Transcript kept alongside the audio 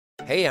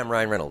Hey, I'm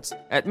Ryan Reynolds.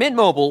 At Mint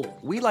Mobile,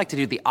 we like to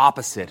do the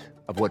opposite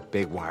of what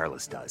Big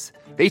Wireless does.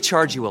 They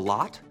charge you a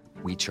lot,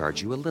 we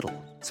charge you a little.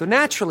 So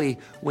naturally,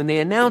 when they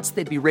announced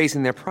they'd be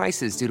raising their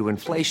prices due to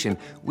inflation,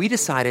 we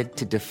decided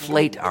to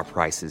deflate our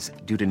prices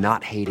due to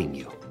not hating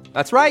you.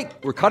 That's right.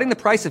 We're cutting the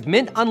price of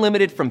Mint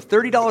Unlimited from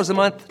 $30 a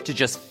month to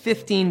just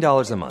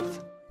 $15 a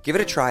month. Give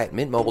it a try at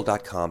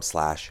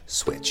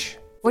mintmobile.com/switch.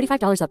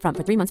 $45 up front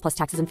for 3 months plus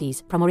taxes and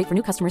fees. Promo rate for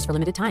new customers for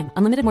limited time.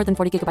 Unlimited more than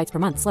 40 gigabytes per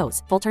month.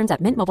 Slows full terms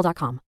at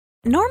mintmobile.com.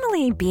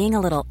 Normally, being a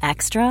little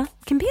extra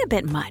can be a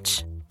bit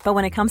much. But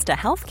when it comes to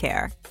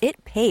healthcare,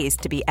 it pays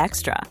to be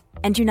extra.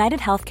 And United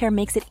Healthcare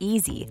makes it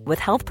easy with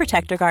Health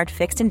Protector Guard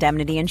fixed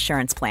indemnity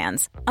insurance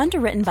plans.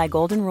 Underwritten by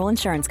Golden Rule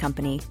Insurance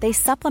Company, they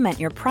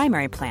supplement your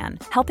primary plan,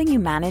 helping you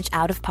manage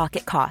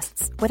out-of-pocket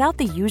costs without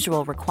the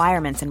usual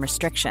requirements and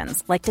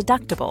restrictions like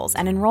deductibles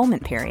and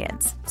enrollment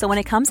periods. So when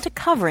it comes to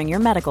covering your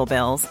medical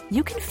bills,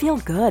 you can feel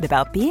good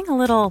about being a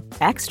little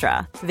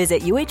extra.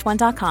 Visit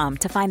uh1.com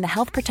to find the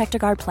Health Protector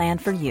Guard plan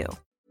for you.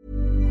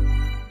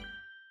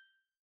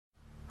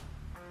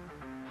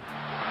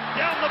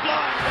 Down the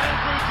blind,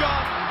 Andrew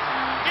John.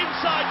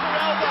 Inside for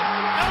Albert.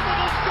 Albert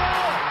will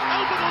score.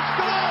 Albert will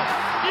score.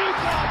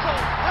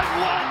 Newcastle have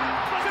won.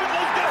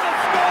 Fiddler's going to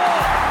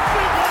score.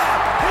 Fiddler,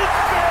 his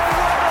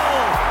farewell.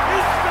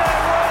 His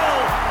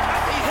farewell.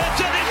 And he hits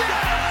it. He's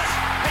got it.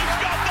 He's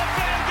got the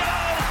field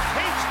goal.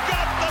 He's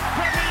got the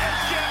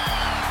premiership.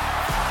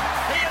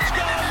 He has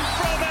gone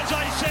from, as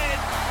I said,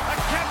 a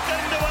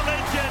captain to a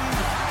legend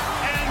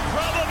and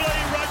probably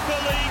rugby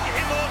league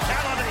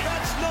immortality.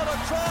 That's not a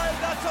try.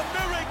 That's a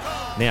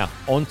miracle. Now,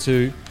 on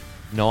to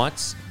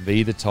Knights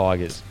v the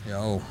Tigers.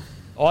 Yo.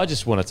 I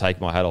just want to take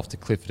my hat off to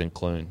Clifford and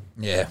Clune.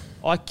 Yeah.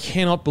 I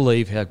cannot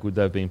believe how good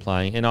they've been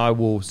playing. And I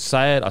will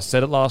say it. I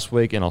said it last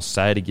week and I'll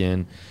say it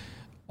again.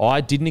 I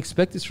didn't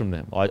expect this from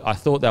them. I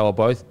thought they were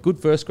both good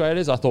first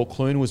graders. I thought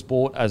Clune was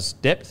bought as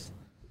depth.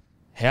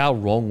 How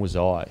wrong was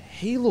I?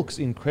 He looks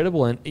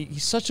incredible and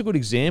he's such a good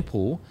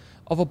example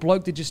of a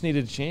bloke that just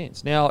needed a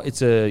chance. Now,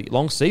 it's a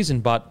long season,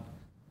 but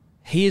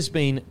he has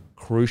been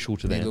crucial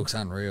to them. He looks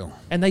unreal.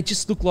 And they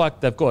just look like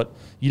they've got,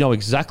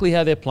 exactly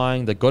how they're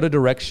playing. They've got a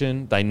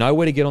direction. They know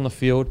where to get on the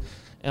field.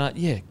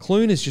 And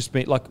Clune has just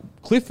been,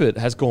 Clifford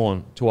has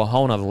gone to a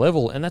whole nother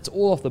level, and that's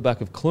all off the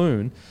back of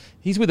Clune.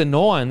 He's with a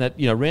 9 that,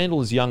 Randall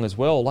is young as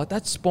well.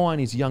 That spine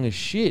is young as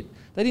shit.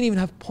 They didn't even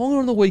have Ponga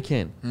on the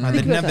weekend. They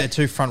didn't have their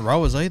 2 front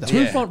rowers either.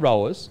 Two front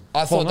rowers.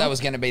 I thought that was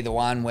going to be the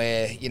one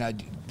where,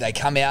 they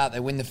come out, they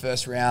win the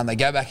first round, they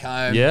go back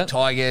home,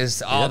 Tigers,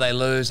 they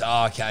lose,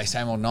 okay,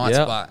 same old Knights,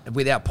 but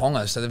without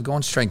Ponga, so they've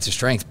gone strength to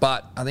strength.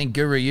 But I think,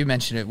 Guru, you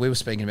mentioned it, we were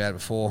speaking about it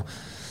before,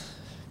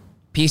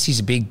 Pearcey's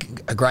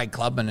a great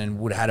clubman and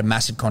would have had a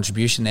massive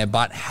contribution there,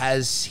 but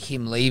has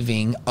him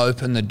leaving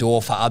opened the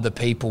door for other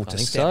people to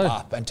step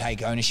up and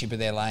take ownership of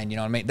their lane? You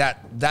know what I mean?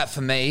 That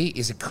for me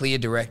is a clear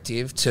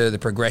directive to the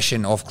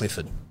progression of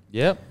Clifford.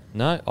 Yep.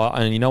 No,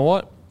 and you know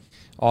what?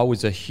 I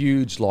was a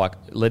huge,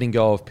 letting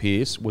go of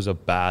Pearce was a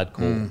bad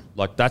call.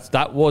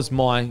 That was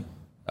my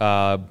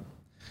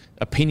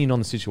opinion on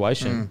the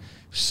situation.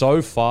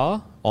 So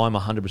far, I'm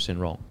 100%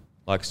 wrong.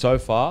 So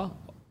far,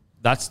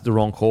 that's the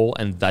wrong call,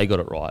 and they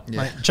got it right.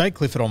 Yeah. Mate, Jake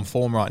Clifford on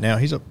form right now.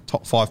 He's a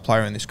top 5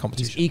 player in this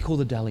competition. He's equal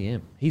to Dally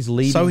M. He's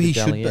leading so he the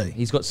Dally should M. be.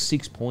 He's got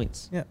 6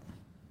 points. Yeah.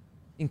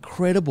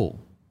 Incredible.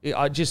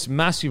 Just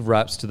massive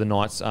raps to the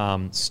Knights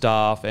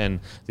staff and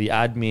the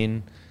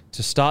admin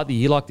to start the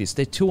year like this.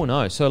 They're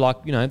 2-0.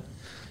 So,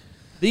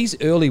 these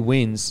early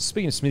wins,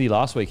 speaking of Smithy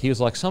last week, he was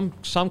like, some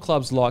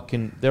clubs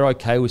they're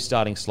okay with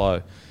starting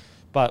slow.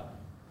 But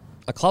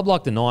a club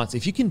like the Knights,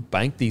 if you can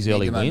bank these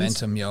early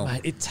wins,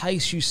 mate, it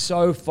takes you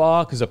so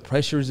far because the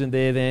pressure isn't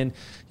there then.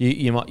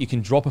 You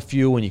can drop a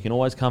few and you can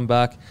always come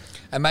back.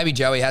 And maybe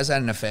Joey has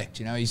had an effect.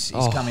 He's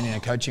coming in a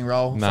coaching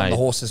role from the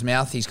horse's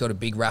mouth. He's got a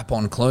big rap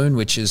on Clune,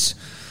 which is,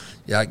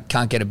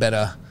 can't get a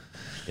better...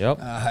 Yep.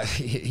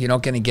 You're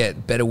not going to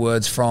get better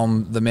words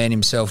from the man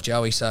himself,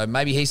 Joey. So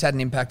maybe he's had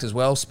an impact as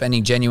well,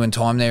 spending genuine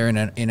time there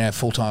in a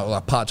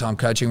full-time, part-time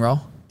coaching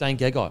role. Dane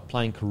Gagai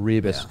playing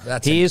career best. Yeah,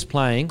 he is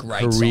playing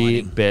career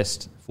signing.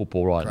 best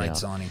football right now. Great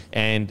signing.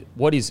 And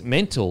what is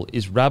mental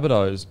is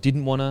Rabbitohs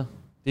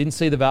didn't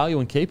see the value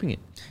in keeping it.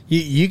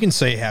 You can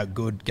see how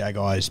good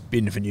Gagai's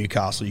been for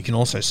Newcastle. You can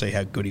also see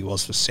how good he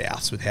was for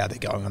Souths with how they're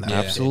going on that.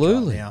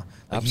 Absolutely. Right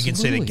now. You can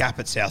see the gap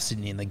at South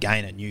Sydney and the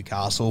gain at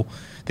Newcastle.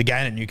 The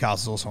gain at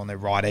Newcastle is also on their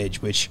right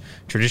edge, which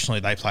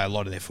traditionally they play a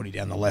lot of their footy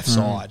down the left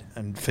side.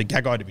 And for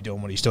Gagai to be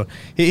doing what he's doing,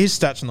 his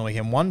stats on the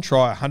weekend: 1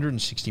 try,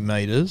 160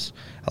 metres,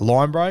 a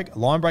line break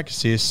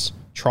assist,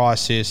 try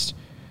assist,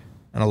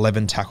 and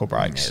 11 tackle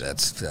breaks. Yeah,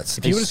 that's.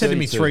 If you would have said to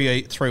me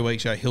 3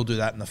 weeks ago, he'll do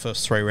that in the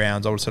first 3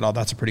 rounds, I would have said,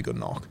 that's a pretty good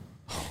knock.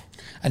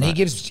 And he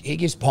gives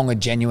Ponga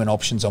genuine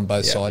options on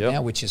both sides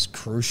now, which is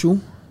crucial.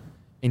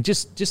 And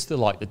just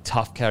the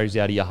tough carries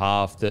out of your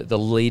half, the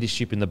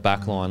leadership in the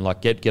back line,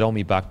 get on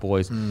me back,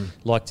 boys.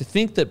 To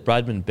think that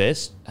Bradman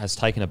Best has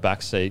taken a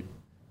back seat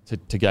to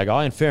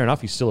Gagai, and fair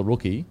enough, he's still a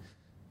rookie.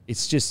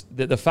 It's just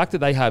the fact that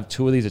they have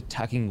 2 of these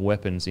attacking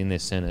weapons in their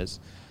centres.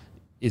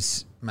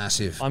 is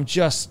massive. I'm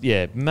just,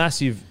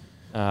 massive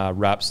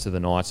raps to the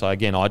Knights.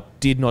 Again, I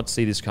did not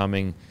see this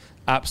coming.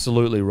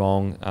 Absolutely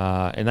wrong.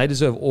 And they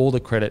deserve all the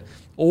credit.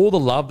 All the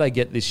love they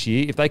get this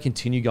year, if they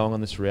continue going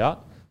on this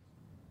route,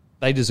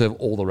 they deserve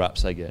all the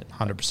raps they get.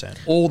 100%.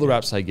 All the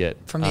raps they get.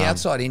 From the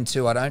outside in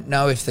too, I don't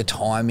know if the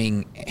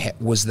timing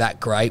was that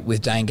great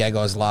with Dane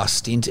Gagai's last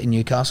stint in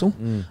Newcastle.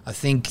 I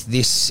think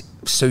this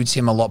suits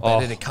him a lot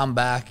better to come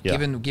back,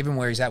 given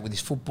where he's at with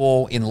his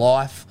football in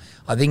life.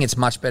 I think it's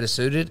much better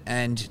suited.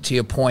 And to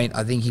your point,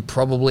 I think he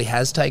probably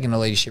has taken a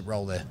leadership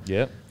role there.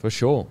 Yeah, for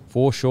sure.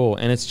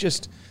 And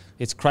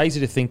it's crazy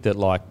to think that,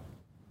 like,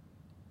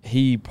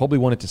 he probably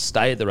wanted to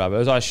stay at the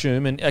Rabbitohs, I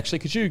assume. And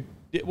actually,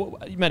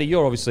 Matty,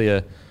 you're obviously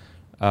a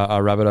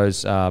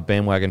Rabbitohs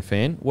bandwagon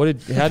fan.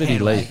 How did he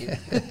leave? He's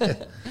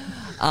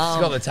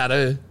got the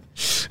tattoo.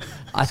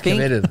 I think,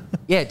 committed.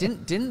 Yeah,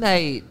 didn't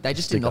they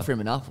just didn't offer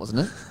him enough,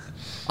 wasn't it?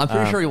 I'm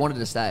pretty sure he wanted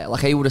to stay.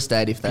 Like, he would have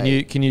stayed if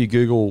they... Can you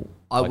Google...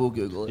 I will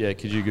Google it. Yeah,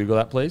 could you Google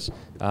that, please?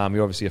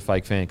 You're obviously a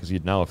fake fan because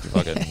you'd know if you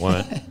fucking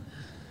weren't.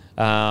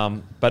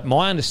 But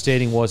my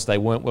understanding was they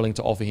weren't willing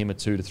to offer him a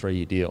 2 to 3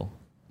 year deal.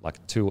 Like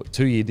a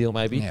two-year deal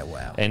maybe. Yeah,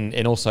 wow.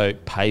 And also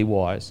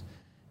pay-wise.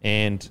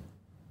 And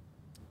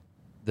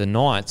the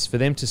Knights, for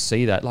them to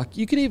see that, like,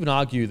 you could even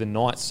argue the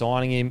Knights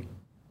signing him,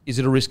 is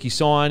it a risky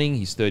signing?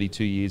 He's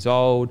 32 years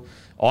old.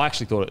 I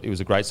actually thought it was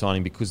a great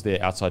signing because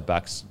their outside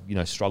backs,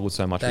 struggled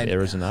so much with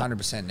errors and that.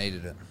 100%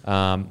 needed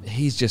it.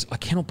 He's just, I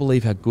cannot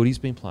believe how good he's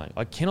been playing.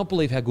 I cannot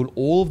believe how good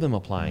all of them are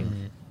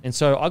playing. And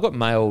so I got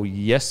mail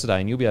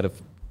yesterday, and you'll be able to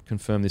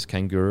confirm this,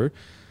 Kangaroo.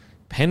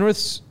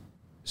 Penrith's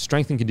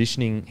strength and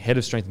conditioning, head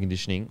of strength and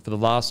conditioning, for the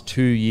last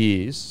 2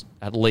 years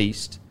at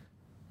least,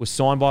 was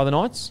signed by the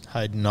Knights.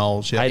 Hayden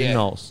Knowles, Hayden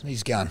Knowles.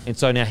 He's gone. And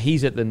so now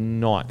he's at the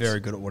Knights. Very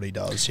good at what he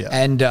does, yeah.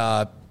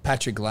 And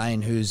Patrick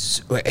Lane,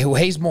 he's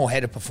more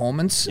head of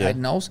performance,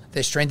 Hayden Knowles,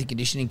 their strength and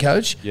conditioning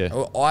coach,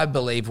 I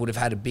believe would have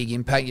had a big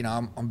impact.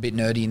 I'm a bit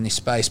nerdy in this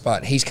space,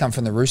 but he's come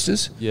from the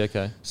Roosters. Yeah,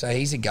 okay. So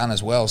he's a gun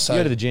as well. So you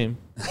go to the gym.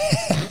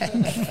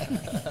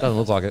 Doesn't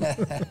look like it.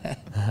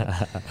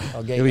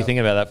 You'll be thinking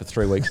about that for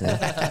 3 weeks now.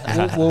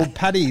 well,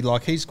 Paddy,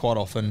 he's quite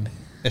often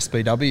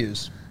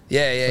SBWs.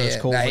 Yeah.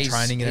 Call for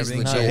training and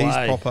everything. So he's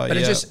proper. But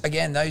it just,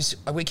 again,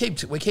 we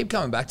keep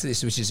coming back to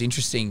this, which is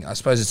interesting. I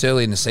suppose it's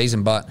early in the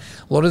season, but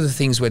a lot of the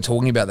things we're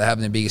talking about that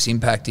having the biggest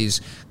impact is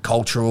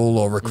cultural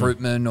or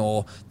recruitment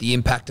or the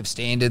impact of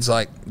standards.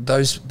 Like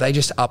those, they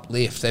just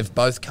uplift. They've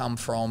both come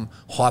from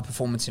high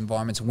performance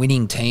environments,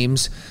 winning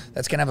teams.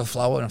 That's going to have a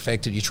flow and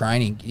effect of your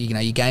training.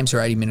 Your games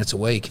are 80 minutes a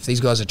week. If these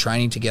guys are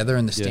training together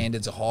and the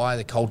standards are high,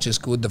 the culture's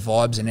good, the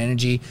vibes and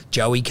energy.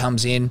 Joey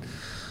comes in.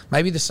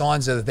 Maybe the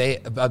signs are there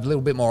a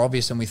little bit more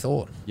obvious than we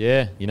thought.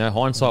 Yeah,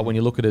 hindsight when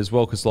you look at it as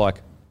well, because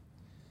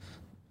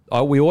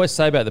we always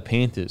say about the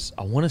Panthers,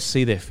 I want to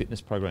see their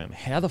fitness program.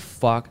 How the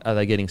fuck are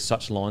they getting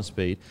such line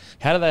speed?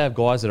 How do they have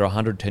guys that are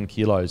 110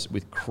 kilos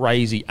with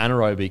crazy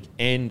anaerobic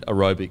and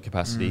aerobic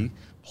capacity,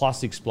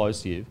 plus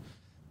explosive?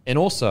 And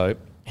also,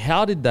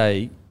 how did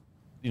they,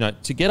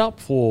 to get up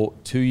for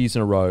 2 years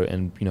in a row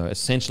and,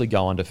 essentially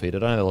go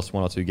undefeated? I know they lost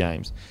 1 or 2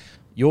 games.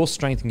 Your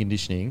strength and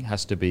conditioning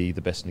has to be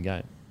the best in the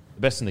game.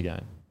 Best in the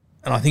game.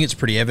 And I think it's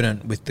pretty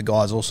evident with the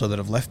guys also that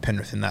have left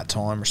Penrith in that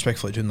time,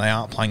 respectfully to them, they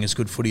aren't playing as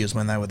good footy as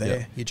when they were there.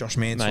 Yeah. Your Josh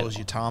Mansours,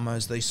 your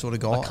Tamos, these sort of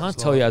guys. I can't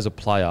tell you as a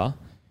player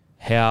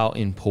how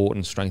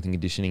important strength and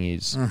conditioning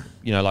is.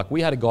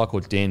 We had a guy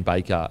called Dan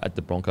Baker at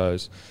the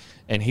Broncos,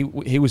 and he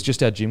was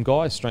just our gym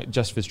guy,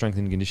 just for strength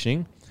and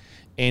conditioning.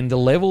 And the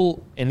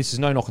level, and this is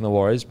no knock on the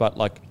Warriors, but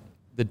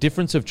the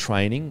difference of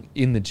training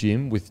in the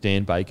gym with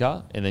Dan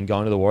Baker and then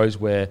going to the Warriors,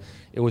 where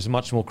it was a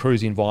much more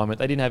cruisy environment.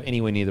 They didn't have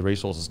anywhere near the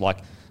resources.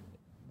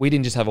 We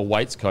didn't just have a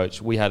weights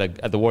coach. We had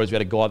at the Warriors, we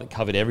had a guy that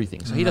covered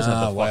everything. So he doesn't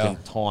have the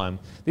fucking time.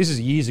 This is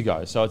years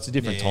ago, so it's a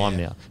different time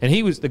now. And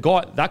he was that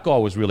guy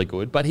was really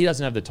good, but he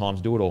doesn't have the time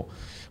to do it all.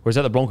 Whereas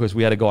at the Broncos,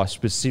 we had a guy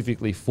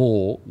specifically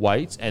for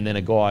weights and then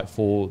a guy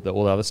for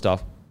all the other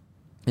stuff.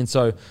 And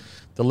so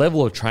the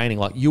level of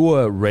training, you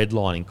were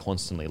redlining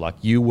constantly.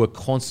 You were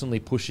constantly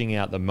pushing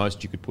out the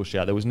most you could push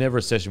out. There was never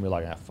a session where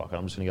fuck it,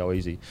 I'm just going to go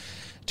easy.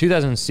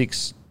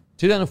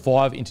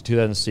 2005 into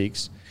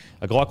 2006,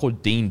 a guy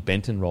called Dean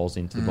Benton rolls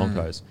into the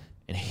Broncos,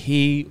 and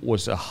he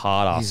was a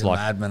hard ass. He's a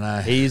madman,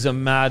 eh? He's a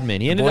madman.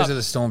 The boys of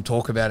the Storm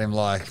talk about him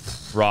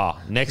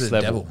next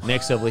level.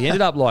 Next level. He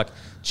ended up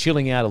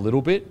chilling out a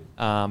little bit,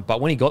 but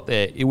when he got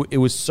there, it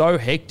was so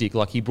hectic.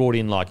 He brought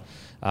in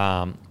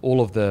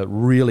all of the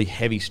really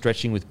heavy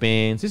stretching with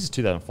bands. This is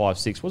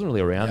 2005-06. Wasn't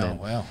really around then.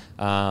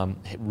 Wow.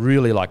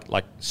 Really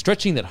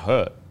stretching that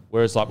hurt.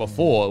 Whereas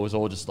before, it was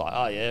all just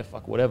oh yeah,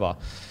 fuck whatever.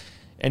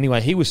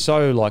 Anyway, he was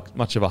so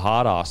much of a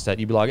hard ass that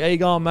you'd be how you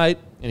going, mate?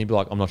 And he'd be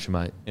I'm not your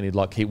mate. And he'd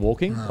keep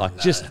walking.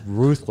 Just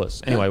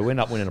ruthless. Anyway, we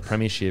ended up winning a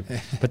premiership.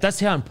 But that's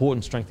how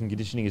important strength and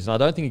conditioning is. And I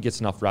don't think it gets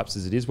enough raps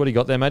as it is. What do you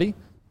got there, Matty?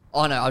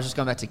 Oh, no, I was just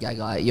going back to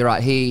Gagai. You're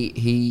right.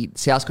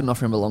 South couldn't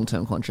offer him a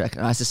long-term contract.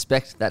 And I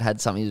suspect that had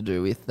something to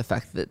do with the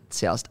fact that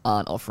South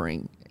aren't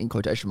offering, in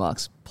quotation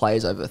marks,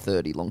 players over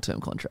 30 long-term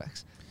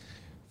contracts.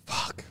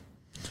 Fuck.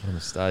 What a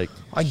mistake.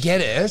 I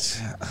get it.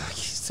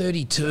 He's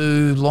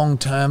 32, long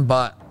term,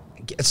 but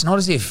it's not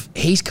as if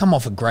he's come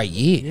off a great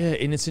year.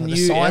 Yeah, and it's a Like, new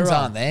the signs era.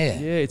 aren't there.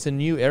 Yeah, it's a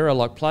new era.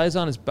 Like players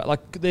aren't as like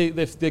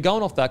they're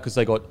going off that because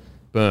they got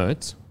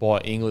burnt by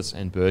Inglis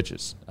and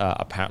Burgess.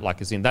 Apparently, like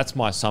as in that's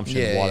my assumption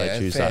Yeah, why yeah, they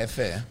choose fair, that.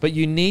 fair. But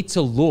you need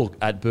to look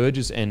at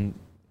Burgess and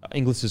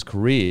Inglis's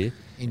career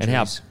and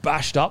how Injuries.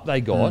 bashed up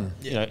they got,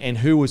 you know, and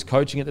who was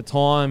coaching at the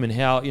time and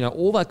how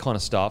all that kind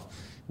of stuff.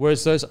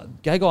 Whereas those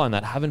Gagai and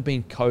that haven't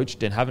been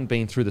coached and haven't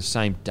been through the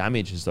same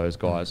damage as those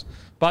guys.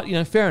 But,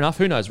 fair enough.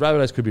 Who knows?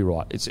 Rabbitohs could be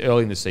right. It's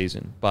early in the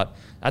season. But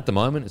at the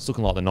moment, it's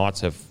looking like the Knights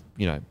have,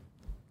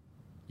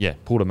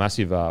 pulled a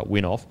massive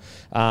win off.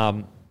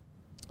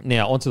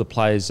 Now, onto the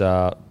players.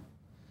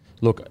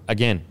 Look,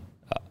 again,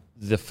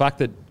 the fact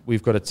that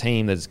we've got a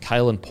team that's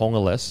Kalen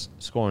Ponga-less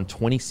scoring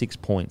 26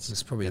 points.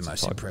 It's probably the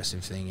most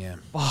impressive thing, yeah.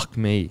 Fuck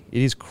me.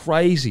 It is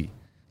crazy.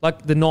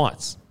 Like the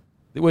Knights.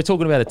 We're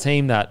talking about a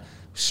team that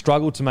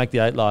struggled to make the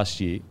 8 last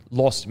year,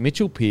 lost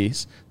Mitchell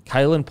Pearce,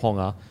 Kalen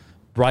Ponga,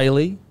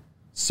 Brayley,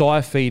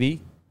 Saifidi,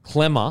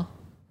 Clemmer,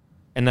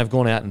 and they've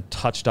gone out and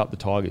touched up the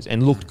Tigers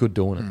and looked good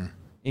doing it.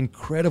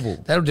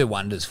 Incredible. That'll do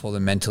wonders for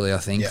them mentally, I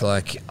think. Yeah.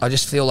 Like, I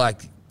just feel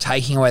like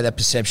taking away that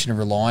perception of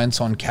reliance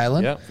on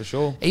Kalen. Yeah, for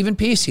sure. Even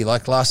Piercy,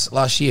 like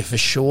last year, for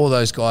sure,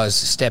 those guys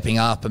stepping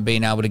up and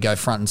being able to go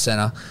front and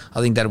centre,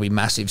 I think that'll be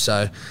massive.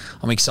 So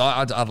I'm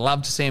excited. I'd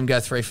love to see him go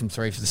 3 from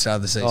 3 for the start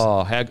of the season.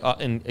 Oh,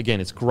 and again,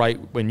 it's great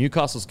when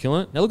Newcastle's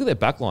killing it. Now look at their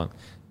backline.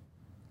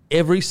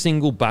 Every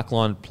single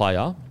backline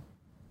player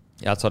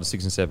outside of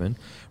 6 and 7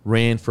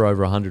 ran for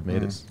over 100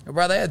 metres.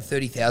 Bro, they had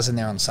 30,000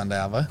 there on Sunday,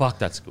 Arvo. Fuck,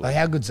 that's good. Like,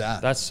 how good's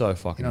that? That's so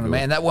fucking you know good. what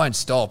I mean? That won't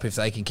stop if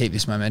they can keep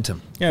this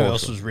momentum. Yeah, who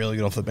else was really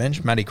good off the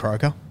bench? Matty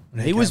Croker.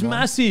 when He was came on.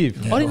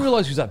 massive. I didn't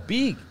realise he was that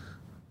big.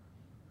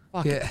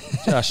 Fuck.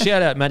 Yeah.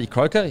 Shout out Matty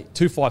Croker,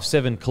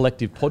 257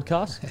 Collective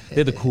Podcast.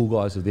 They're the cool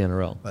guys of the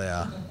NRL. They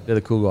are. They're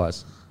the cool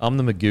guys. I'm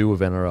the Magoo of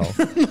NRL.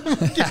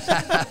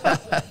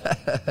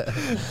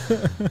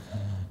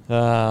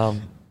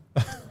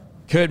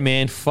 Kurt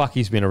Mann, fuck,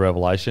 he's been a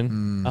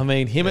revelation. I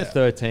mean, him at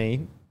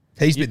 13.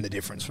 He's been the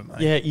difference for me.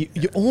 Yeah,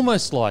 you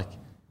almost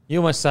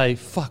say,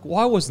 fuck,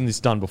 why wasn't this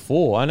done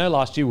before? I know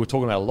last year we were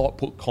talking about a lot,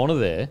 put Connor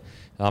there,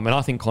 and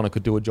I think Connor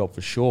could do a job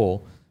for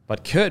sure.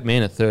 But Kurt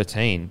Mann at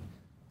 13,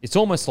 it's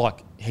almost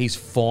like he's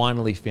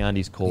finally found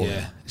his calling.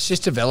 Yeah, it's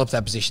just developed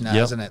that position now, Yep.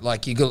 hasn't it?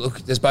 Like, you got look,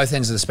 there's both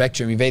ends of the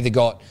spectrum. You've either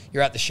got,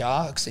 you're at the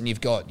Sharks and you've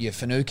got your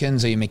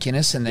Fanukins or your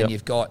McInnes, and then Yep.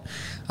 you've got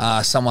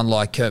someone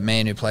like Kurt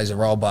Mann who plays a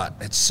role. But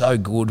it's so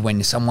good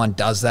when someone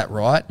does that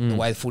right, the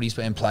way the footy's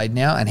being played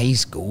now, and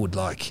he's good.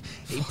 Like,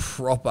 he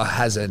proper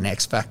has an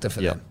X factor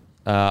for them.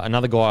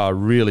 Another guy I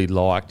really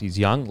liked, he's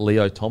young,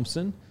 Leo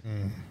Thompson.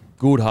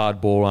 Good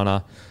hard ball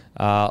runner.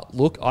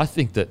 Look, I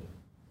think that,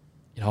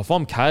 if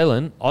I'm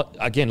Kalen,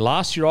 again,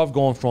 last year I've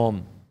gone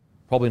from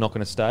probably not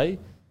going to stay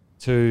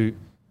to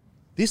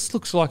this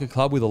looks like a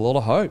club with a lot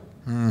of hope.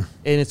 And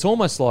it's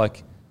almost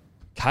like,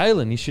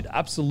 Kalen, you should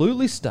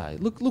absolutely stay.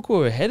 Look where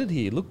we're headed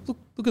here. Look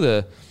at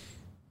the...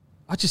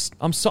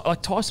 I'm so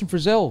like Tyson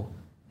Frizzell.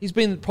 He's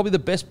been probably the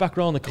best back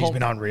row on the comp. He's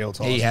been unreal,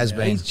 Tyson. He has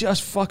been. He's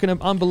just fucking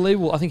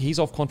unbelievable. I think he's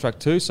off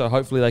contract too, so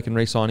hopefully they can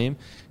re-sign him.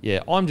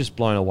 Yeah, I'm just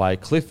blown away.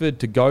 Clifford,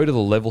 to go to the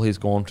level he's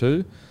gone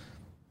to,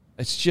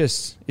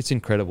 it's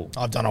incredible.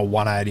 I've done a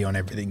 180 on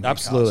everything.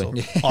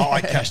 Absolutely.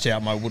 I cashed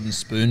out my wooden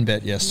spoon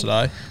bet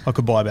yesterday. I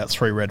could buy about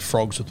 3 red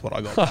frogs with what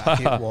I got back.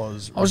 It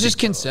was I was just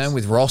ridiculous. concerned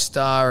with roster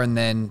and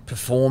then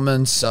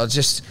performance. I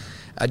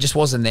just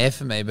wasn't there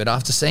for me. But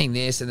after seeing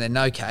this and then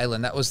no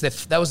Kalen, that was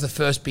the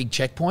first big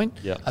checkpoint.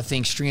 Yeah. I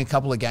think string a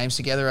couple of games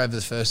together over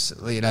the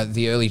first,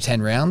 the early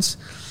 10 rounds,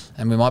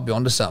 and we might be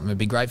onto something. It'd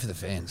be great for the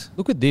fans.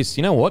 Look at this.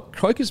 You know what?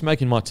 Croker's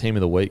making my team of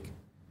the week.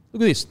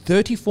 Look at this.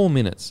 34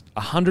 minutes,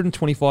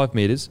 125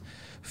 metres,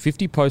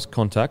 50 post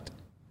contact,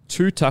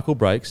 2 tackle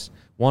breaks,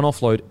 1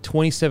 offload,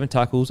 27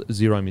 tackles,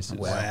 0 misses.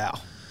 Wow.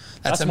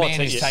 That's a my man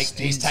team.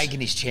 he's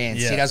taking his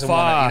chance. Yeah. He doesn't want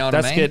to, you know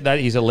what I mean? That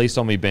is at least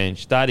on my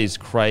bench. That is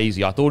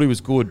crazy. I thought he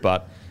was good,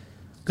 but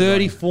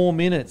 34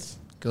 minutes.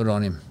 Good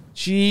on him.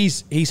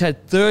 Jeez, he's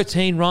had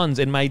 13 runs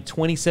and made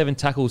 27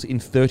 tackles in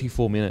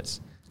 34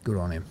 minutes. Good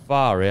on him.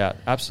 Far out.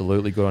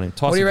 Absolutely good on him.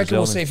 What do you reckon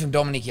we'll Frizzell, see from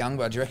Dominic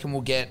Youngberg? Do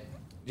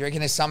you reckon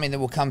there's something that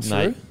will come through?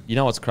 mate, you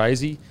know what's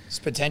crazy? It's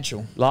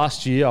potential.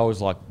 Last year, I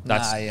was like,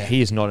 yeah.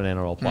 he is not an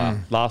NRL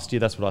player. Last year,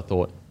 that's what I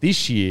thought.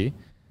 This year,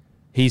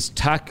 he's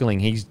tackling,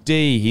 he's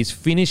D, he's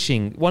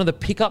finishing. One of the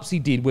pickups he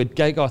did where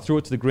Gagai threw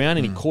it to the ground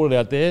and he caught it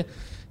out there.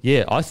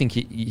 Yeah, I think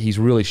he's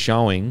really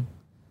showing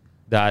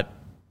that,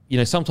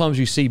 sometimes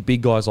you see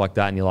big guys like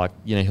that and you're like,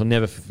 he'll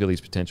never fulfill his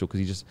potential because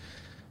he just...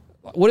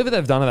 Whatever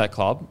they've done at that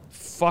club,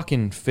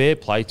 fucking fair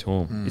play to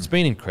him. It's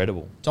been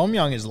incredible. Dom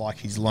Young is like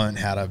he's learned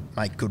how to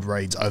make good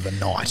reads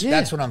overnight.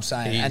 That's what I'm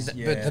saying.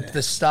 But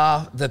the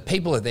staff, the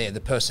people are there, the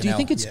Do personnel. you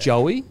think it's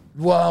Joey?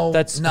 Well,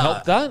 that's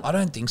helped that? I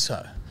don't think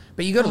so.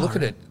 But you got to look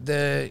at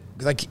it.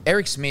 Like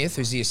Eric Smith,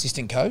 who's the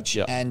assistant coach,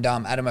 Yeah. and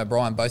Adam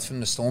O'Brien, both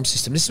from the Storm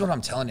system. This is what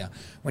I'm telling you.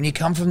 When you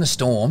come from the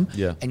Storm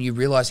Yeah. and you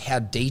realise how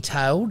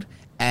detailed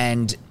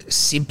and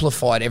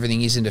simplified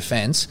everything is in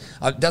defence.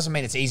 It doesn't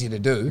mean it's easy to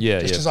do,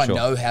 just because I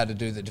know how to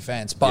do the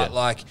defence.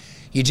 But,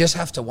 you just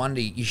have to wonder,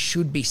 you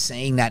should be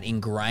seeing that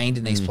ingrained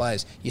in these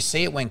players. You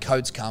see it when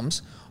Coates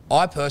comes.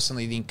 I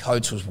personally think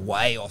Coates was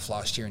way off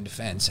last year in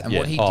defence, and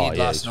what he did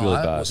last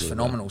night was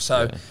phenomenal.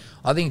 So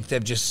I think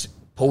they've just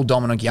pulled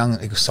Dominic Young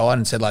aside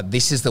and said, like,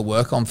 this is the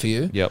work on for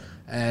you. Yep.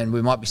 And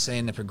we might be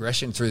seeing the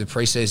progression through the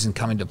preseason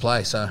come into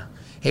play. So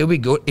he'll be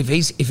good.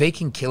 If he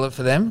can kill it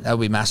for them, that'll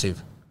be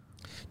massive.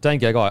 Dane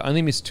Gagai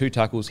only missed 2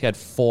 tackles. He had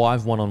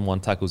 5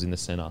 one-on-one tackles in the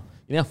centre.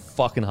 You know how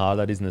fucking hard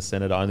that is in the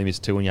centre to only miss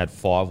 2 when you had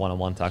 5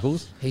 one-on-one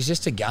tackles? He's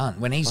just a gun.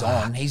 When he's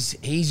on, he's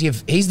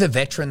the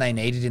veteran they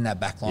needed in that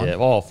back line.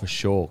 Yeah, for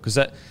sure. Because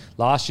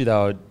last year, they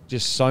were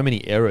just so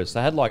many errors.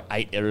 They had like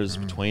 8 errors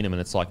between them,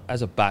 and it's like,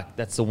 as a back,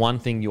 that's the one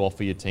thing you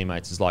offer your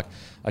teammates is like,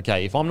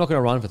 okay, if I'm not going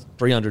to run for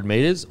 300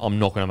 metres, I'm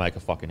not going to make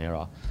a fucking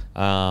error.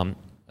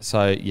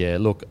 So, yeah,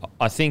 look,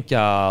 I think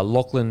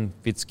Lachlan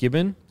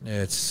Fitzgibbon,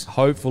 it's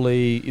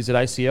hopefully, is it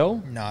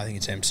ACL? No, I think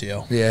it's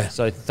MCL. Yeah.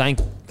 So thank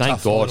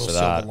God for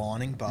that. Silver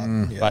lining,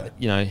 but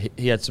you know,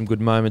 he had some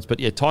good moments. But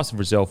yeah, Tyson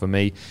Frizzell for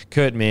me,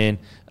 Kurt Mann,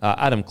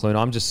 Adam Clune.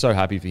 I'm just so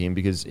happy for him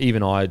because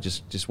even I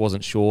just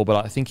wasn't sure.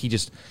 But I think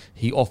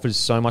he offers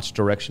so much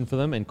direction for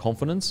them and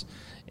confidence.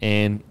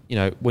 And you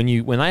know, when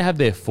they have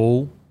their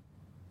full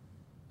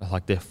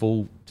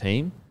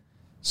team,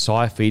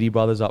 Saifidi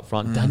brothers up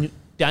front,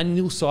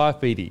 Daniel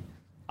Saifidi,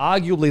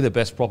 arguably the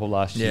best prop of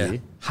last year,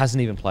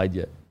 hasn't even played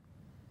yet.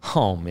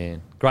 Oh, man.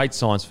 Great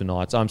signs for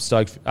Knights. I'm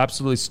stoked,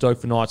 absolutely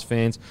stoked for Knights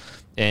fans.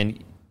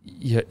 And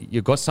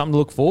you've got something to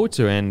look forward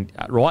to. And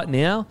right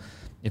now,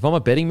 if I'm a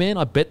betting man,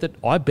 I bet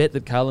that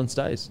Kalen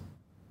stays.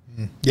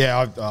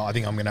 Yeah, I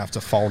think I'm going to have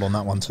to fold on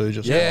that one too.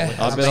 I bet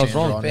I was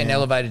wrong. Being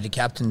elevated to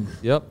captain.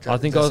 Yep, I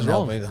think I was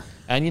wrong.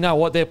 And you know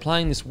what? They're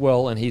playing this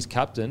well and he's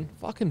captain.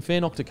 Fucking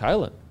fair knock to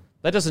Kalen.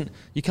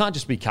 You can't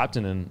just be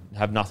captain and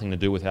have nothing to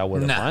do with how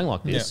well they're playing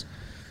like this. Yeah.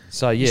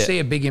 So you see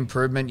a big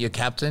improvement. You're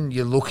captain.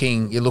 You're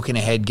looking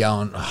ahead,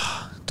 going,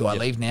 do I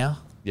leave now?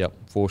 Yep,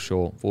 for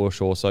sure.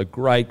 So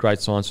great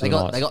signs for the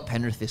Knights. They got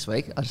Penrith this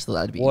week. I just thought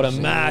that'd be what a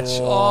match!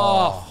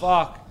 Oh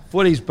fuck,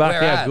 footy's back.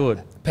 How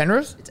good?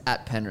 Penrith? It's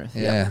at Penrith.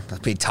 Yeah,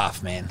 that'd be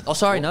tough, man. Oh,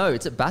 sorry, no,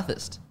 it's at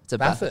Bathurst. It's at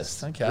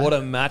Bathurst. Okay. What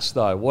a match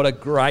though! What a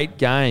great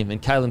game, and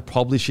Kalen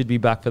probably should be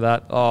back for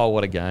that. Oh,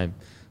 what a game!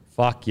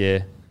 Fuck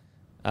yeah.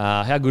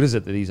 How good is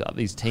it that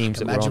these teams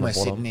that were on the bottom? Imagine we're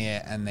sitting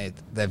here and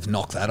they've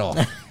knocked that off.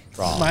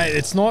 Mate,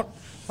 it's not.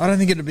 I don't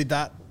think it'd be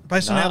that.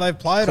 Based on how they've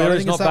played, I don't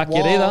think not it's that back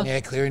yet either. Yeah,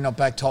 Cleary not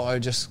back. Toto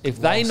just.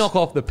 If they knock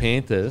off the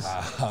Panthers,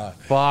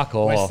 fuck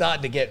off. We're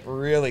starting to get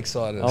really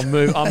excited. I'm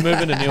moving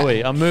to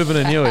Newey.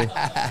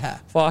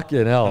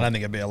 Fucking hell. I don't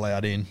think it'd be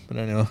allowed in, but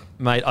anyway,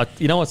 mate.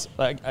 You know what's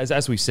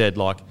as we said,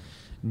 like.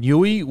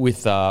 Newey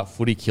with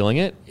footy killing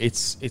it,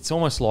 it's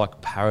almost like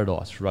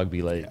paradise for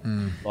rugby league.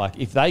 Like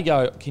if they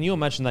go, can you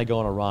imagine they go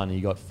on a run and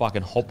you got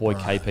fucking hot boy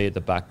KP at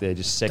the back there,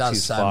 just sexy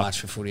as fuck. Does so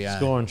much for footy,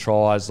 scoring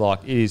tries,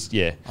 like it is,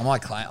 yeah. I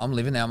might claim, I'm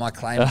living there, I might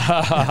claim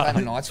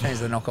the Knights fans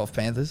that knock off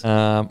Panthers.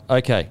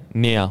 Okay,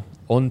 now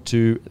on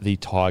to the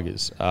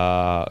Tigers.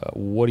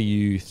 What do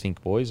you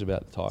think, boys,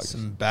 about the Tigers?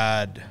 Some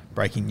bad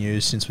breaking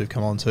news since we've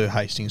come on to.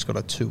 Hastings got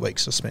a 2-week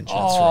suspension.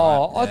 That's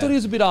right. I thought he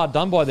was a bit hard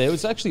done by there. It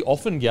was actually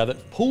Offengow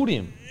that pulled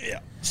him. Yeah.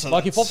 So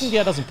like if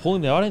Offengow doesn't pull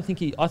him there, I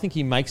think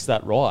he makes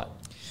that right.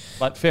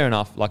 But fair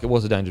enough. Like it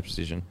was a dangerous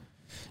position.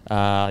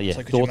 Yeah.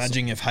 So could you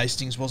imagine if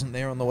Hastings wasn't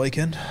there on the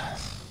weekend?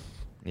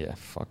 Yeah.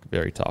 Fuck.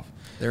 Very tough.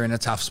 They're in a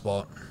tough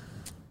spot,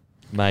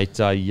 mate.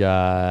 Did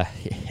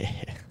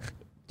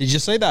you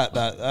see that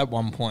at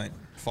one point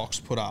Fox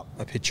put up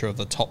a picture of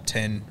the top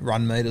 10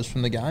 run meters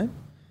from the game?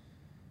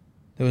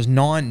 There was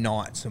 9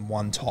 Knights and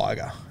 1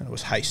 Tiger, and it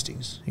was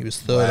Hastings. He was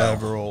third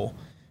overall.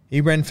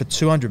 He ran for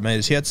 200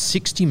 metres. He had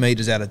 60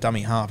 metres out of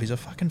dummy half. He's a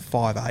fucking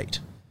 5'8".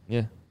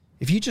 Yeah.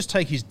 If you just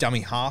take his dummy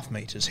half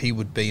metres, he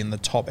would be in the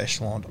top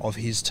echelon of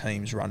his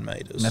team's run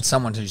metres. And that's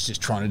someone who's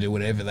just trying to do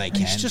whatever they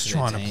can. He's just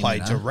trying to play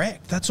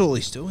direct. That's all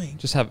he's doing.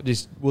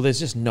 There's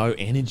just no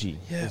energy.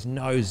 Yeah. There's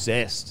no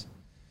zest.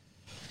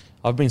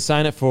 I've been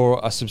saying it for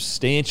a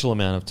substantial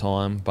amount of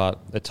time,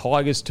 but the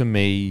Tigers, to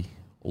me,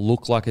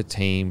 look like a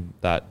team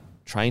that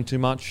train too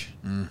much.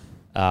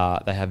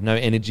 They have no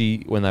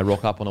energy when they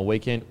rock up on a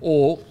weekend.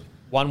 Or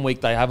one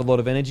week they have a lot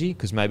of energy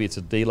because maybe it's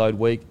a deload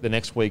week. The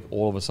next week,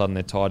 all of a sudden,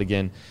 they're tired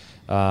again.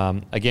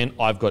 Again,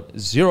 I've got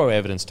zero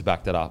evidence to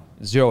back that up.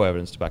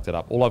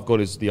 All I've got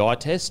is the eye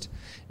test.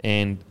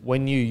 And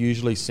when you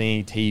usually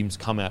see teams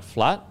come out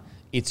flat,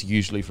 it's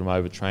usually from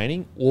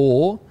overtraining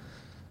or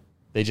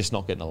they're just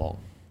not getting along.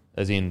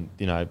 As in,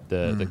 you know,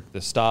 the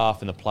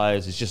staff and the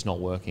players is just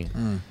not working.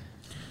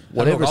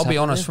 Look, I'll be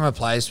honest, from a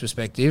player's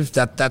perspective,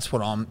 that's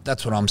what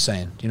I'm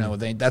seeing. You know,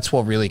 that's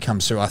what really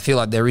comes through. I feel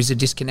like there is a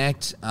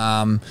disconnect.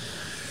 Again,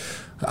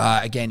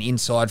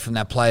 inside from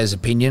that player's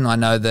opinion, I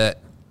know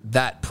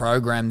that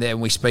program there,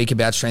 when we speak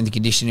about strength and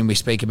conditioning, we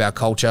speak about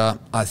culture,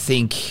 I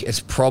think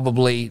it's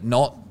probably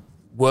not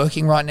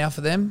working right now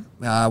for them,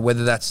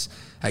 whether that's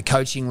at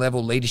coaching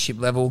level, leadership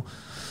level.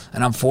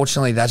 And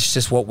unfortunately, that's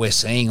just what we're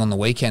seeing on the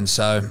weekend.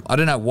 So I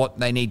don't know what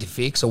they need to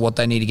fix or what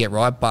they need to get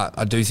right, but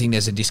I do think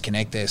there's a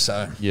disconnect there.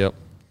 So yep.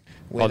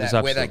 where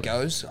that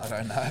goes, I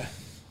don't know.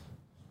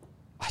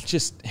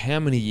 How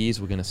many years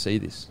we're going to see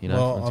this?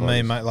 Well, I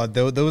mean, mate, like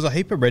there was a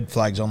heap of red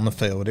flags on the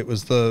field. It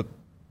was the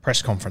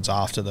press conference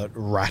after that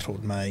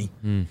rattled me.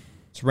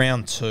 It's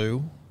round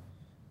 2.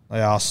 They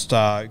asked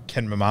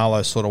Ken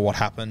Mamalo sort of what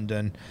happened,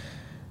 and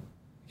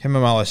Ken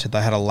Mamalo said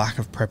they had a lack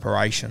of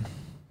preparation.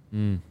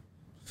 In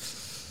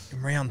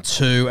round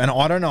 2, and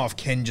I don't know if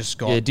Ken just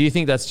got... Yeah, do you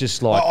think that's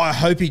just like... I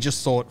hope he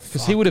just thought...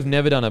 Because he would have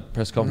never done a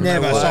press conference.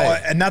 Never.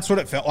 And that's what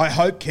it felt. I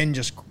hope Ken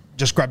just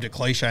grabbed a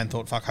cliche and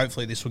thought, fuck,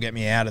 hopefully this will get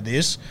me out of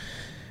this.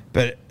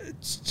 But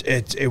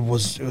it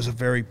was a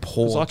very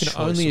poor choice. I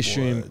can only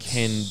assume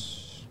Ken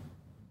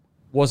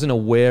wasn't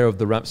aware of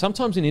the ramp.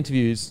 Sometimes in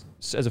interviews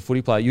as a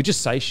footy player, you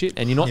just say shit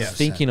and you're not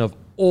thinking of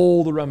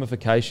all the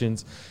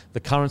ramifications, the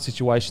current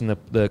situation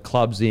the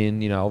club's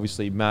in.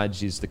 Obviously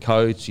Madge is the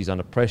coach, he's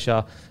under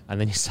pressure,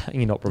 and then you're saying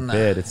you're not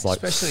prepared. It's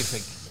like, especially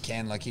for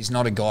Ken, like he's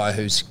not a guy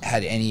who's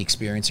had any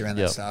experience around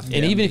that stuff.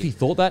 And even if he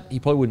thought that, he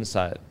probably wouldn't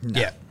say it. No.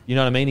 Yeah. You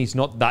know what I mean? He's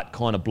not that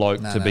kind of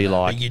bloke to be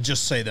like... You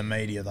just see the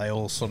media, they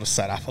all sort of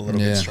sat up a little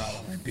bit straight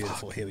away.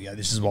 Beautiful, here we go.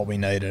 This is what we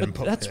needed.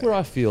 But that's where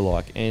I feel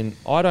like, and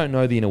I don't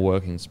know the inner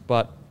workings,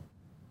 but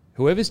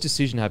whoever's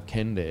decision to have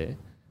Ken there,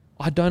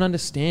 I don't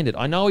understand it.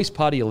 I know he's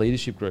part of your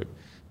leadership group,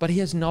 but he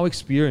has no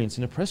experience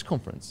in a press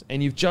conference,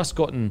 and you've just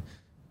gotten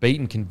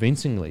beaten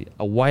convincingly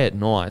away at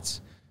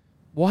Knights.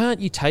 Why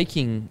aren't you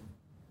taking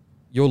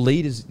your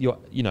leaders?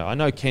 I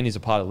know Ken is a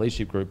part of the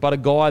leadership group, but a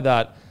guy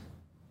that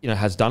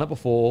has done it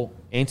before,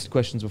 answered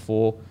questions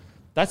before.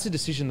 That's a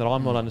decision that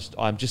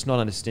I'm just not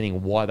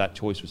understanding why that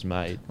choice was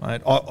made.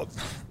 Mate,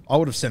 I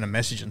would have sent a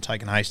message and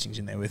taken Hastings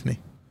in there with me.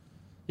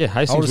 Yeah,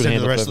 Hastings I would have said to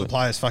the rest perfect. of the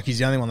players, fuck, he's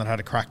the only one that had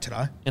a crack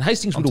today. And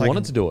Hastings would have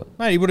wanted to do it.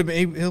 Mate, he would have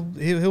been,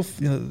 he'll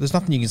there's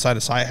nothing you can say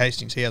to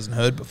Hastings he hasn't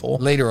heard before.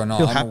 Leader or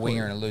not, I'm a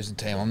winger in a losing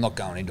team. I'm not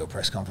going into a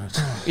press conference.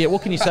 Yeah,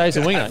 what can you say as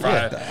a winger?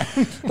 Yeah.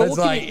 But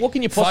what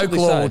can you possibly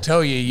say? Folklore will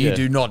tell you you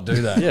do not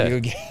do that. Yeah.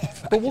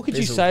 But what could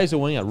you say as a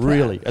winger,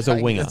 really, as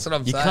a winger? That's what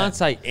I'm saying. You can't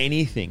say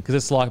anything because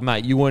it's like,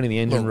 mate, you weren't in the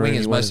engine room.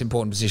 Winger's most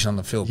important position on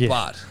the field.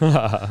 Yeah.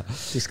 But,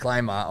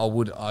 disclaimer, I'm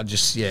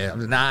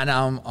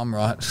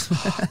right.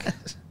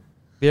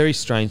 Very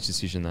strange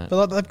decision, that.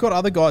 But they've got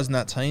other guys in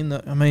that team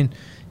that, I mean,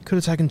 you could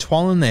have taken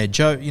Twallen there.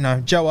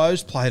 Joe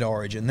O's played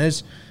Origin.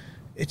 It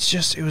was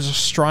a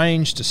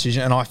strange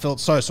decision, and I felt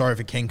so sorry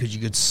for Ken because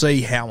you could see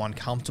how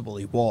uncomfortable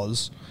he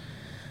was.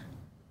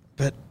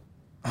 But,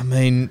 I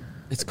mean...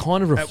 It's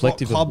kind of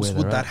reflective of where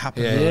would that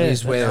happen? Yeah, it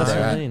is where they're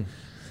at. I mean.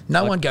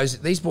 No one goes...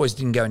 These boys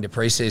didn't go into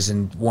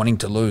preseason wanting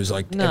to lose.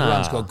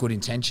 Everyone's got good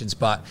intentions,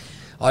 but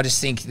I just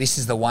think this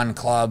is the one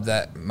club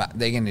that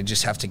they're going to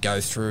just have to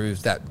go through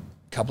that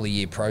couple of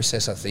year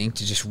process, I think,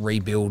 to just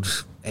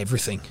rebuild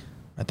everything.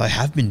 But they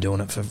have been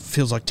doing it for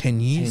feels like 10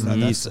 years. 10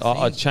 years.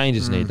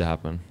 Changes need to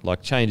happen.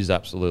 Like, changes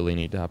absolutely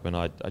need to happen.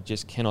 I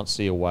just cannot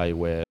see a way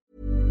where...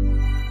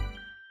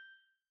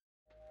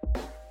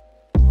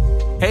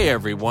 Hey,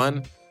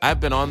 everyone. I've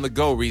been on the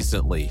go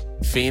recently.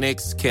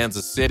 Phoenix,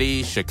 Kansas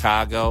City,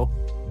 Chicago.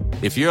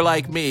 If you're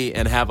like me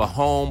and have a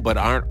home but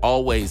aren't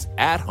always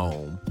at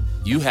home,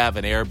 you have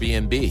an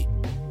Airbnb.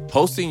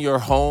 Hosting your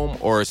home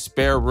or a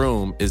spare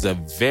room is a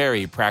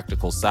very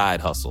practical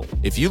side hustle.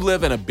 If you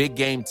live in a big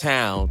game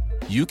town,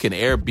 you can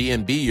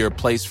Airbnb your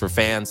place for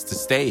fans to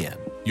stay in.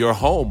 Your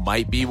home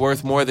might be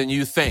worth more than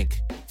you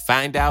think.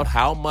 Find out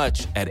how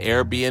much at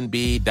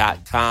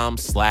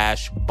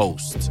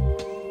airbnb.com/host.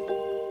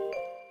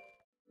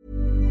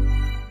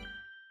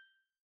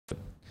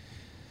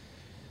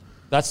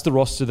 That's the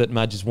roster that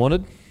Madge has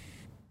wanted.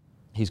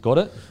 He's got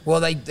it. Well,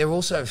 they're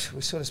also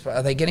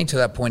are they getting to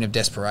that point of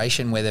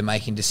desperation where they're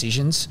making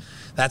decisions?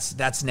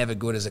 That's never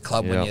good as a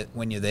club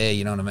when you're there.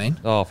 You know what I mean?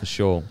 Oh, for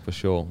sure.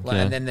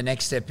 And then the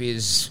next step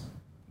is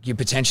you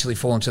potentially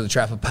fall into the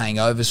trap of paying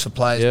overs for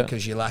players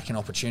because you're lacking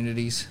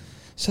opportunities.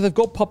 So they've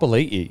got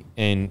Papali'i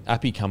and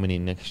Appy coming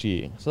in next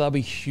year, so that'll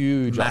be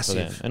huge. Massive.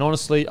 Up for them. And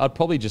honestly, I'd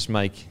probably just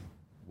make.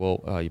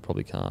 Well, you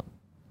probably can't. I was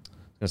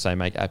going to say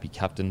make Appy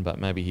captain, but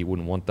maybe he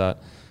wouldn't want that.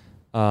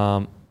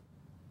 I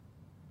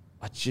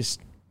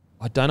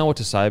don't know what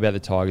to say about the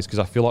Tigers because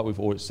I feel like we've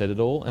always said it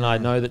all. And I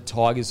know that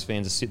Tigers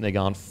fans are sitting there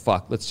going,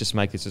 fuck, let's just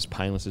make this as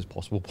painless as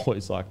possible,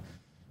 boys. Like,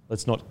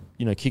 let's not,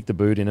 kick the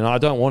boot in. And I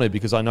don't want to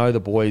because I know the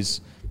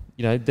boys,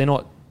 they're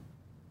not,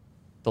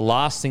 the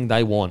last thing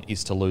they want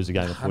is to lose a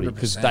game of footy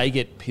because they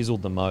get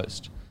pizzled the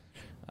most.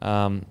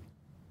 But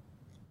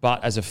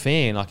as a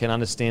fan, I can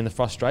understand the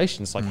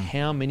frustration. It's like,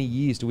 how many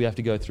years do we have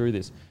to go through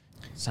this?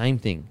 Same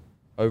thing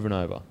over and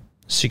over.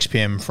 6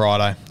 p.m.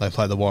 Friday, they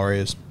play the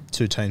Warriors,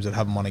 two teams that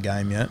haven't won a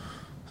game yet.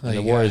 And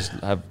the Warriors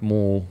have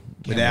more...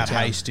 Without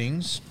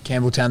Hastings.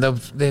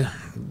 Campbelltown,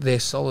 they're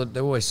solid.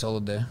 They're always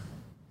solid there.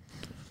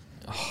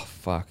 Oh,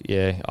 fuck,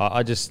 yeah.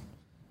 I just...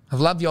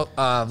 I've loved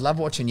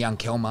watching young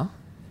Kelmer.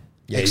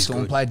 Yeah,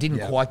 ex-Storm player.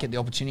 Didn't quite get the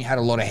opportunity. Had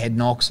a lot of head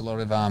knocks, a lot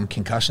of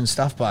concussion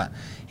stuff, but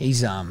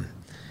he's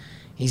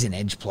He's an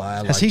edge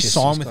player. Has he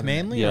signed with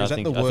Manly, or is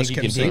that the worst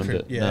kept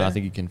secret? Yeah, no, I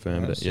think he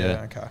confirmed it.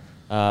 Yeah. Okay.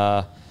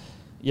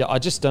 Yeah, I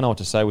just don't know what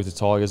to say with the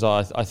Tigers.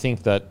 I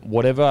think that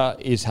whatever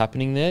is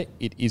happening there,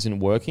 it isn't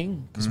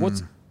working.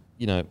 Because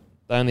they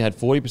only had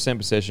 40%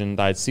 possession.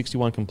 They had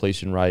 61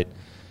 completion rate.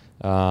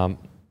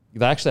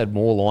 They actually had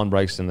more line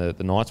breaks than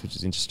the Knights, which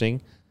is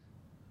interesting.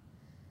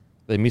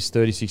 They missed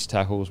 36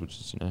 tackles, which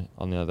is, they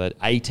had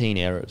 18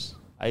 errors.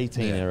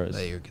 18 errors.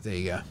 There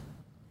you go.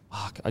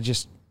 Fuck,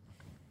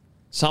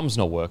 something's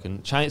not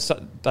working. They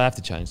have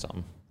to change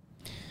something.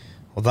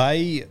 Well,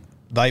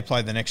 they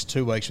play the next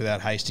 2 weeks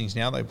without Hastings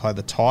now. They play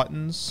the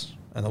Titans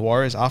and the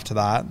Warriors. After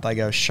that, they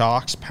go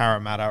Sharks,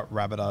 Parramatta,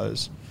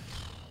 Rabbitohs,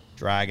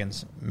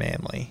 Dragons,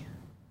 Manly.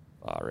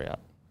 Far out.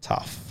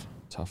 Tough.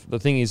 The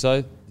thing is,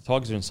 though, the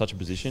Tigers are in such a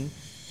position,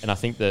 and I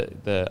think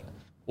that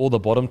all the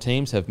bottom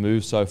teams have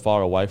moved so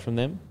far away from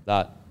them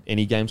that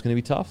any game's going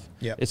to be tough.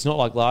 Yep. It's not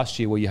like last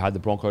year where you had the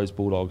Broncos,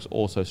 Bulldogs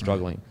also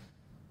struggling.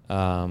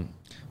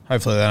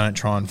 Hopefully they don't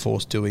try and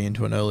force Dewey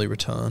into an early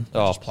return.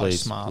 Just play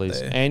smart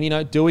there.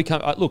 And, Dewey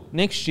look,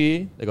 next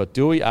year they got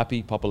Dewey,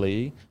 Appy,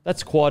 Papali'i.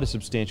 That's quite a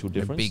substantial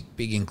difference.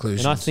 Big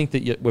inclusion. And I think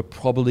that we're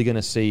probably going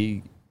to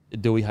see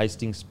Dewey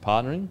Hastings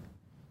partnering.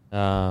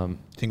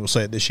 Think we'll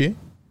see it this year?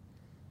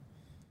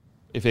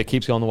 If it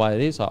keeps going the way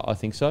it is, I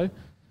think so.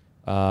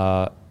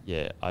 I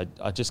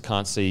just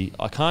can't see.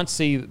 I can't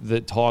see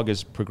the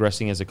Tigers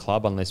progressing as a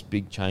club unless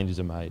big changes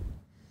are made.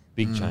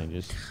 Big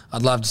changes.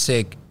 I'd love to see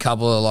a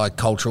couple of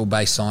cultural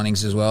based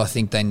signings as well. I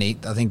think they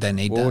need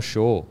that. For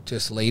sure.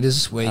 Just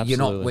leaders where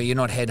Absolutely. you're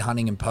not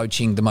headhunting and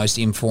poaching the most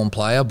informed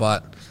player,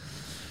 but.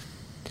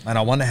 And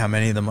I wonder how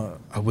many of them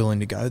are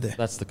willing to go there.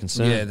 That's the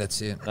concern. Yeah,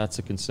 that's it. That's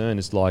a concern.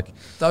 It's like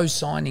those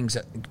signings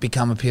that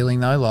become appealing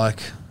though.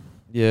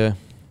 Yeah.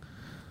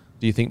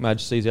 Do you think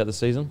Madge sees out the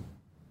season?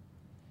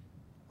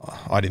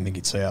 I didn't think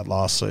he'd see out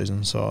last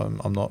season, so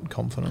I'm not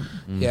confident.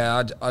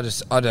 Yeah,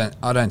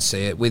 I don't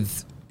see it.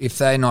 If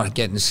they're not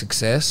getting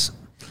success,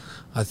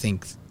 I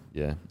think.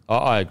 Yeah,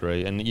 I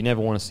agree. And you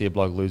never want to see a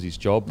bloke lose his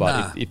job.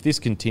 But if this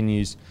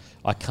continues,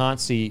 I can't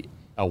see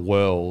a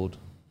world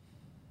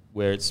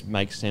where it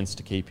makes sense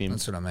to keep him.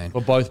 That's what I mean.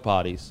 For both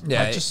parties.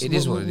 Yeah, it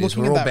is what it is.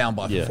 We're all bound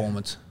by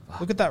performance.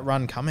 Look at that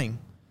run coming.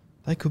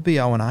 They could be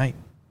 0-8.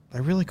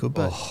 They really could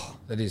be. Oh,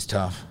 that is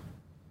tough.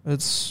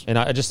 And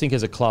I just think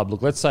as a club,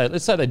 look, let's say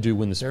they do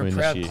win the spoon this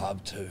year. They're a proud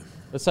club too.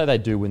 Let's say they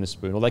do win the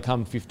spoon, or they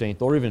come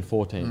 15th, or even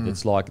 14th.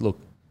 It's like, look,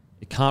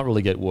 it can't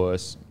really get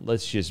worse.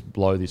 Let's just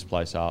blow this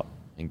place up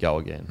and go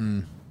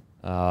again.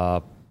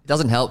 It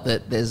doesn't help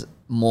that there's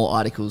more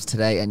articles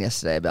today and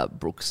yesterday about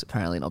Brooks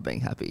apparently not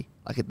being happy.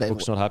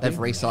 Brooks not happy? They've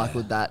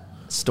recycled that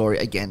story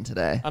again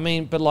today. I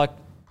mean, but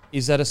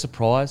is that a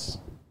surprise?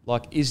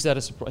 Is that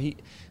a surprise?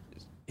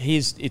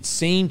 It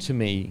seemed to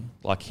me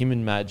like him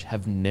and Madge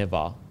have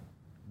never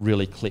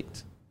really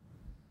clicked.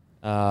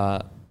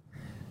 I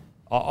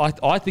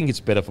think it's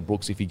better for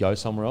Brooks if he goes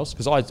somewhere else,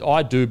 because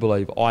I do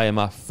believe I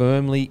am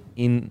firmly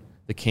in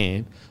the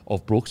camp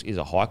of Brooks is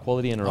a high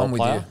quality NRL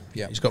player.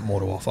 Yeah, he's got more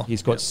to offer.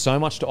 He's got so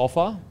much to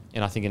offer,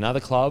 and I think another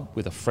club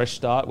with a fresh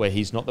start where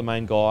he's not the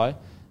main guy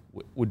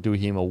would do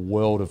him a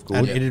world of good.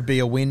 And it'd be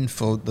a win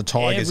for the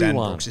Tigers and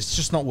Brooks. It's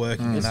just not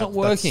working. It's not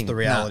working. That's the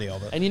reality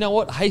of it. And you know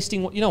what?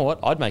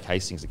 I'd make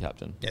Hastings the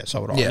captain. Yeah,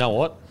 so would I. You know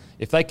what?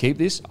 If they keep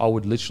this, I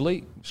would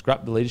literally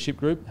scrap the leadership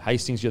group.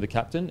 Hastings, you're the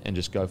captain, and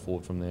just go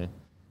forward from there.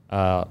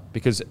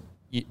 Because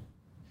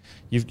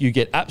you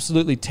get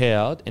absolutely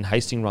towed, and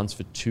Hastings runs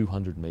for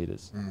 200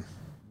 metres.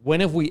 When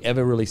have we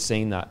ever really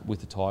seen that with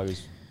the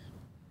Tigers?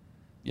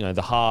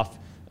 The half,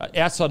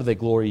 outside of their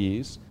glory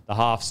years, the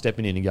half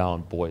stepping in and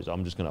going, boys,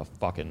 I'm just going to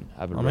fucking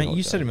have a I mean,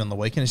 you said him on the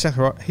weekend.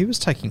 Exactly right. He was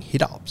taking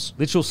hit-ups.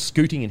 Literal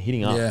scooting and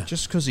hitting up. Yeah.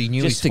 Just because he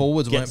knew his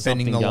forwards weren't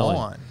bending the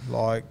line.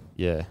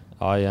 Yeah.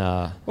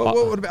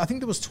 What about, I think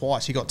there was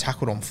twice he got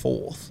tackled on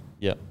fourth.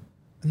 Yeah.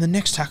 And the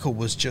next tackle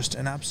was just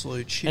an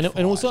absolute shit And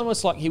it was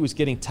almost like he was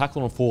getting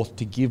tackled on fourth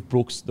to give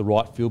Brooks the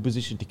right field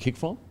position to kick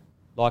from.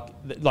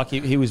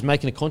 He was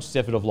making a conscious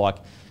effort of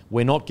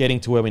we're not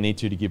getting to where we need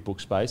to give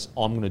Brooks space.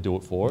 I'm going to do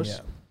it for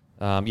us.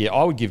 Yeah.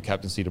 I would give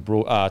captaincy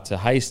to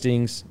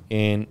Hastings,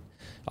 and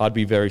I'd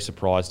be very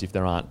surprised if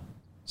there aren't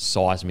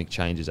seismic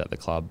changes at the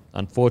club.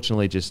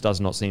 Unfortunately, it just does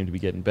not seem to be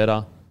getting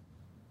better.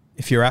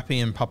 If you're Appy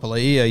and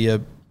Papali'i, are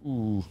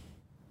you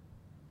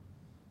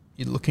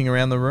looking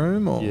around the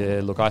room? Or?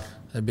 Yeah, look,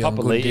 they'd be on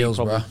good deals,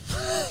 bro.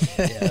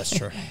 Yeah, that's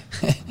true.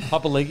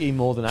 Papali'i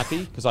more than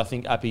Appy, because I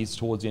think Appy's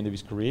towards the end of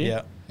his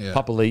career. Yeah.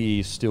 Papali'i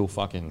is still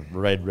fucking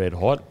red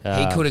hot.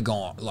 He could have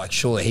gone,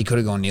 surely he could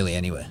have gone nearly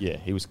anywhere. Yeah,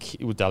 he was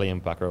Dally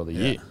and Backer of the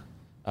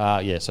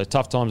year. So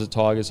tough times at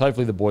Tigers.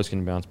 Hopefully the boys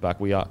can bounce back.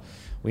 We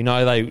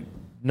know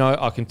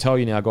I can tell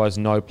you now, guys,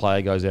 no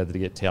player goes out there to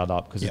get towed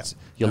up, because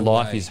your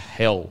life is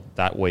hell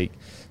that week.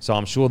 So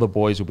I'm sure the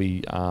boys will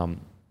be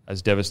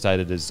as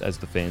devastated as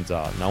the fans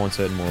are. No one's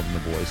hurting more than the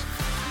boys.